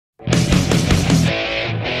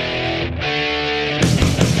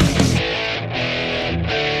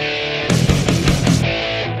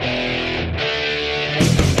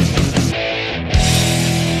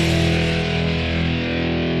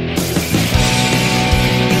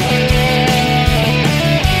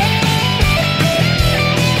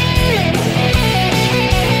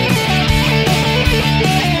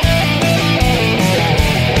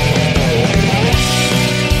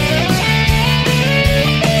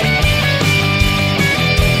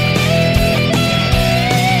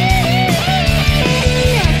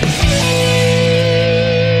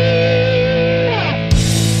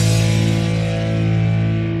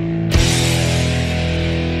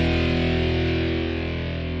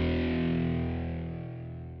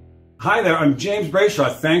Hi there, I'm James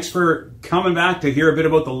BRAYSHAW. Thanks for coming back to hear a bit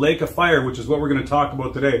about the lake of fire, which is what we're going to talk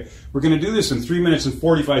about today. We're going to do this in 3 minutes and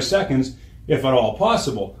 45 seconds, if at all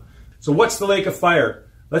possible. So what's the lake of fire?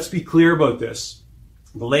 Let's be clear about this.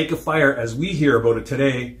 The lake of fire, as we hear about it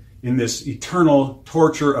today, in this eternal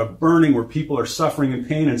torture of burning where people are suffering in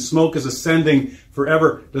pain and smoke is ascending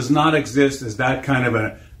forever, does not exist as that kind of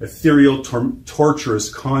an ethereal,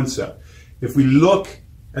 torturous concept. If we look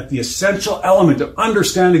at the essential element of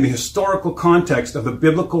understanding the historical context of the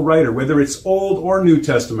biblical writer, whether it's Old or New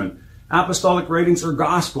Testament, apostolic writings or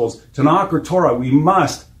Gospels, Tanakh or Torah, we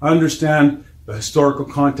must understand the historical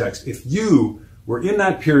context. If you were in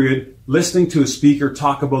that period listening to a speaker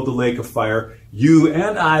talk about the lake of fire, you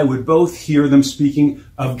and I would both hear them speaking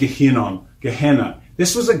of Gehenna.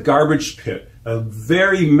 This was a garbage pit, a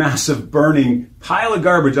very massive burning pile of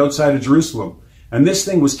garbage outside of Jerusalem. And this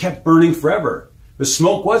thing was kept burning forever. The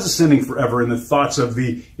smoke was ascending forever in the thoughts of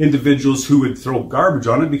the individuals who would throw garbage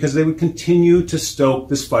on it because they would continue to stoke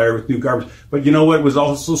this fire with new garbage. But you know what was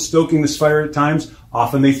also stoking this fire at times?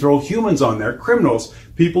 Often they throw humans on there, criminals,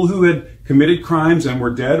 people who had committed crimes and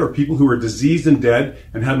were dead, or people who were diseased and dead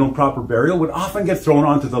and had no proper burial would often get thrown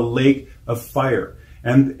onto the lake of fire.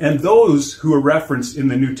 And those who are referenced in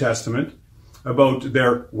the New Testament about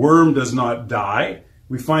their worm does not die,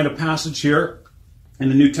 we find a passage here in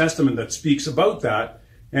the New Testament that speaks about that.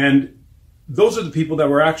 And those are the people that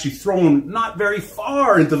were actually thrown not very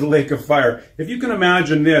far into the lake of fire. If you can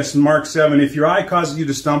imagine this in Mark 7, if your eye causes you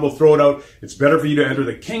to stumble, throw it out. It's better for you to enter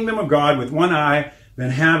the kingdom of God with one eye than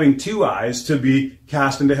having two eyes to be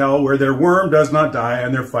cast into hell, where their worm does not die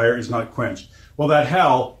and their fire is not quenched. Well, that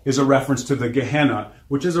hell is a reference to the Gehenna,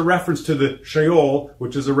 which is a reference to the Sheol,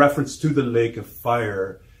 which is a reference to the lake of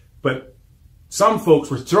fire. But some folks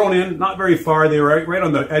were thrown in, not very far. They were right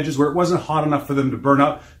on the edges where it wasn't hot enough for them to burn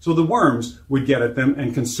up. So the worms would get at them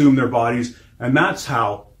and consume their bodies. And that's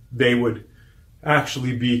how they would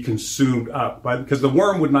actually be consumed up. Because the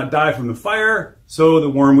worm would not die from the fire, so the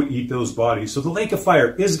worm would eat those bodies. So the lake of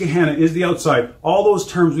fire is Gehenna, is the outside. All those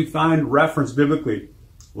terms we find referenced biblically.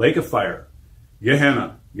 Lake of fire,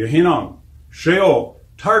 Gehenna, Gehinnom, Sheol,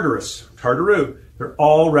 Tartarus, Tartaru. They're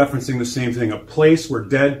all referencing the same thing, a place where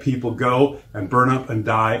dead people go and burn up and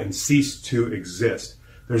die and cease to exist.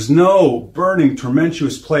 There's no burning,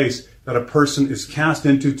 tormentuous place that a person is cast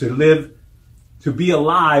into to live, to be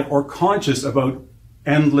alive or conscious about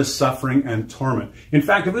endless suffering and torment. In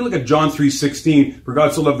fact, if we look at John 3:16, for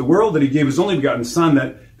God so loved the world that he gave his only begotten Son,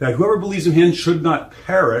 that whoever believes in him should not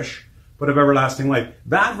perish, but have everlasting life.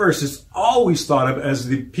 That verse is always thought of as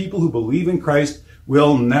the people who believe in Christ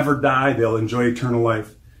will never die. They'll enjoy eternal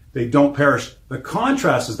life. They don't perish. The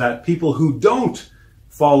contrast is that people who don't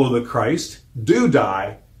follow the Christ do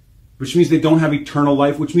die, which means they don't have eternal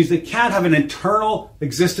life, which means they can't have an eternal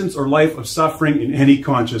existence or life of suffering in any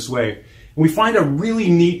conscious way. And we find a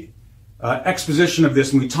really neat exposition of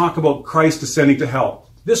this when we talk about Christ descending to hell.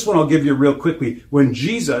 This one I'll give you real quickly. When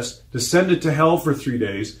Jesus descended to hell for 3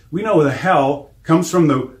 days, we know the hell comes from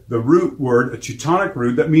the root word, a Teutonic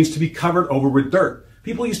root, that means to be covered over with dirt.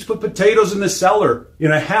 People used to put potatoes in the cellar,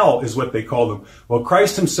 in a hell is what they called them. Well,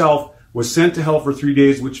 Christ himself was sent to hell for 3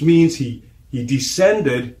 days, which means he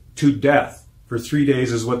descended to death for 3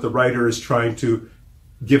 days, is what the writer is trying to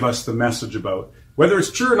give us the message about. Whether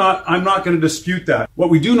it's true or not, I'm not going to dispute that. What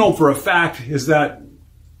we do know for a fact is that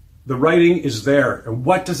the writing is there. And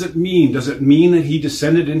what does it mean? Does it mean that he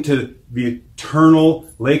descended into the eternal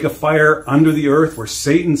lake of fire under the earth where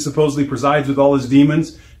Satan supposedly presides with all his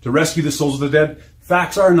demons to rescue the souls of the dead?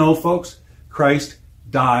 Facts are no, folks. Christ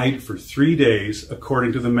died for 3 days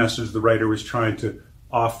according to the message the writer was trying to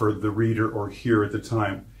offer the reader or hearer at the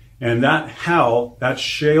time. And that hell, that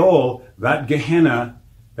Sheol, that Gehenna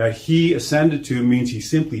that he ascended to means he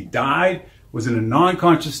simply died, was in a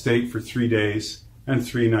non-conscious state for 3 days and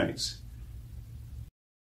 3 nights.